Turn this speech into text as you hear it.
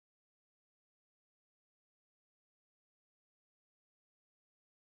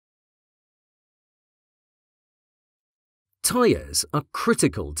Tyres are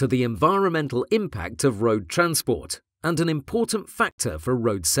critical to the environmental impact of road transport and an important factor for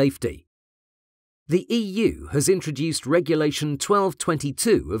road safety. The EU has introduced Regulation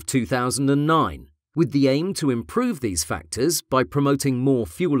 1222 of 2009, with the aim to improve these factors by promoting more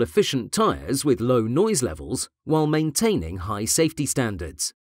fuel-efficient tyres with low noise levels while maintaining high safety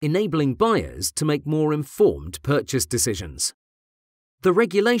standards, enabling buyers to make more informed purchase decisions. The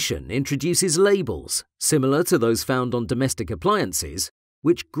regulation introduces labels, similar to those found on domestic appliances,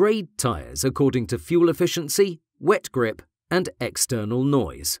 which grade tyres according to fuel efficiency, wet grip, and external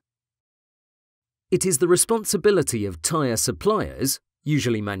noise. It is the responsibility of tyre suppliers,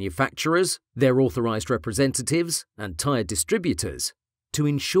 usually manufacturers, their authorised representatives, and tyre distributors, to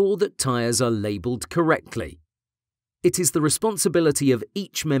ensure that tyres are labelled correctly. It is the responsibility of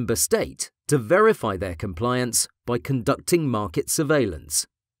each member state to verify their compliance by conducting market surveillance.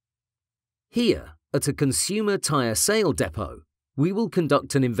 Here, at a consumer tyre sale depot, we will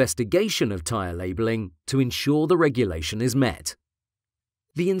conduct an investigation of tyre labelling to ensure the regulation is met.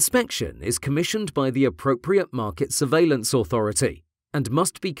 The inspection is commissioned by the appropriate market surveillance authority and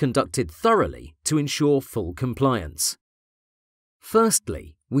must be conducted thoroughly to ensure full compliance.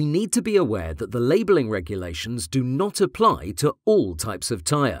 Firstly, we need to be aware that the labelling regulations do not apply to all types of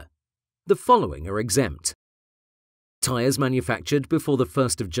tyre. The following are exempt. Tyres manufactured before the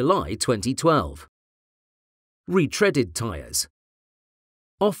 1st of July 2012. Retreaded tyres.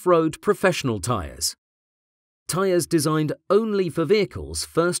 Off-road professional tyres. Tyres designed only for vehicles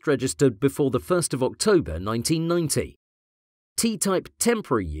first registered before the 1st of October 1990. T-type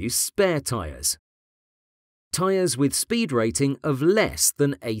temporary use spare tyres. Tyres with speed rating of less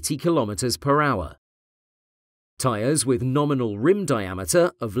than 80 km per hour. Tyres with nominal rim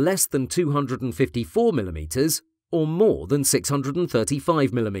diameter of less than 254 mm or more than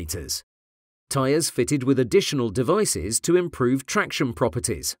 635 mm. Tyres fitted with additional devices to improve traction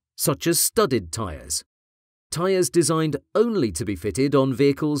properties, such as studded tyres. Tyres designed only to be fitted on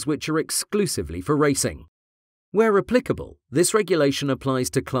vehicles which are exclusively for racing. Where applicable, this regulation applies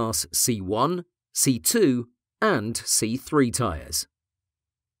to Class C1, C2 and C3 tyres.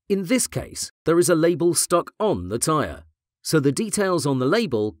 In this case, there is a label stuck on the tyre, so the details on the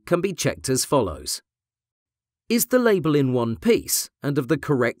label can be checked as follows. Is the label in one piece and of the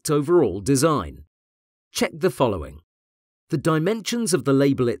correct overall design? Check the following: the dimensions of the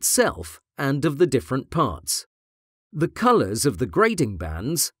label itself and of the different parts, the colours of the grading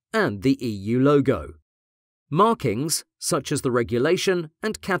bands and the EU logo, markings such as the regulation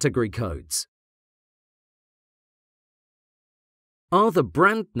and category codes. Are the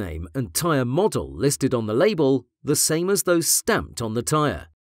brand name and tyre model listed on the label the same as those stamped on the tyre?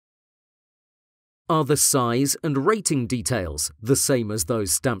 Are the size and rating details the same as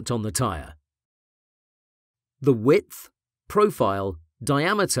those stamped on the tyre? The width, profile,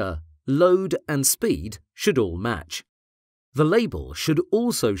 diameter, load and speed should all match. The label should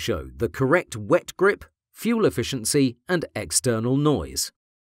also show the correct wet grip, fuel efficiency and external noise.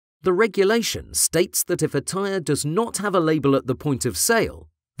 The regulation states that if a tyre does not have a label at the point of sale,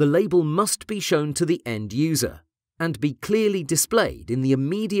 the label must be shown to the end user and be clearly displayed in the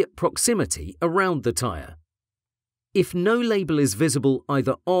immediate proximity around the tyre. If no label is visible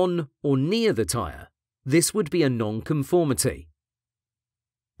either on or near the tyre, this would be a non-conformity.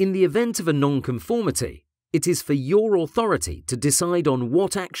 In the event of a non-conformity, it is for your authority to decide on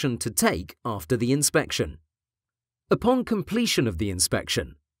what action to take after the inspection. Upon completion of the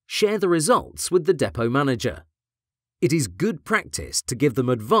inspection, share the results with the depot manager. It is good practice to give them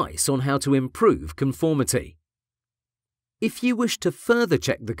advice on how to improve conformity. If you wish to further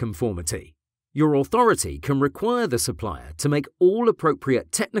check the conformity, your authority can require the supplier to make all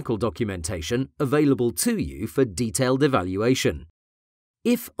appropriate technical documentation available to you for detailed evaluation.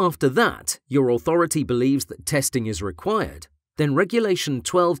 If after that your authority believes that testing is required, then Regulation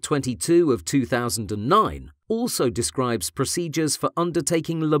 1222 of 2009 also describes procedures for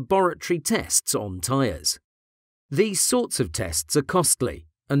undertaking laboratory tests on tyres. These sorts of tests are costly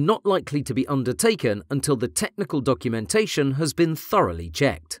and not likely to be undertaken until the technical documentation has been thoroughly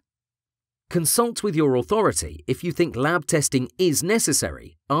checked. Consult with your authority if you think lab testing is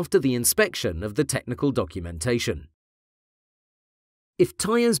necessary after the inspection of the technical documentation. If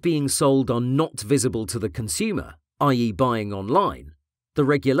tyres being sold are not visible to the consumer, i.e. buying online, the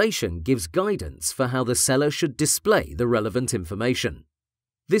regulation gives guidance for how the seller should display the relevant information.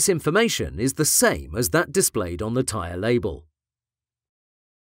 This information is the same as that displayed on the tyre label.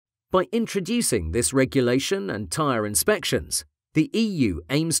 By introducing this regulation and tyre inspections, the EU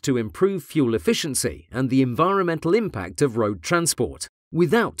aims to improve fuel efficiency and the environmental impact of road transport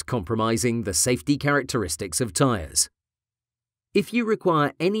without compromising the safety characteristics of tyres. If you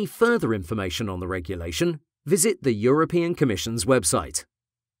require any further information on the regulation, visit the European Commission's website.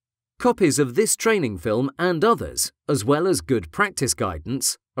 Copies of this training film and others, as well as good practice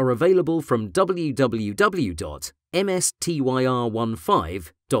guidance, are available from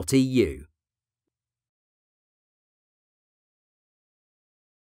www.MSTYR15.eu.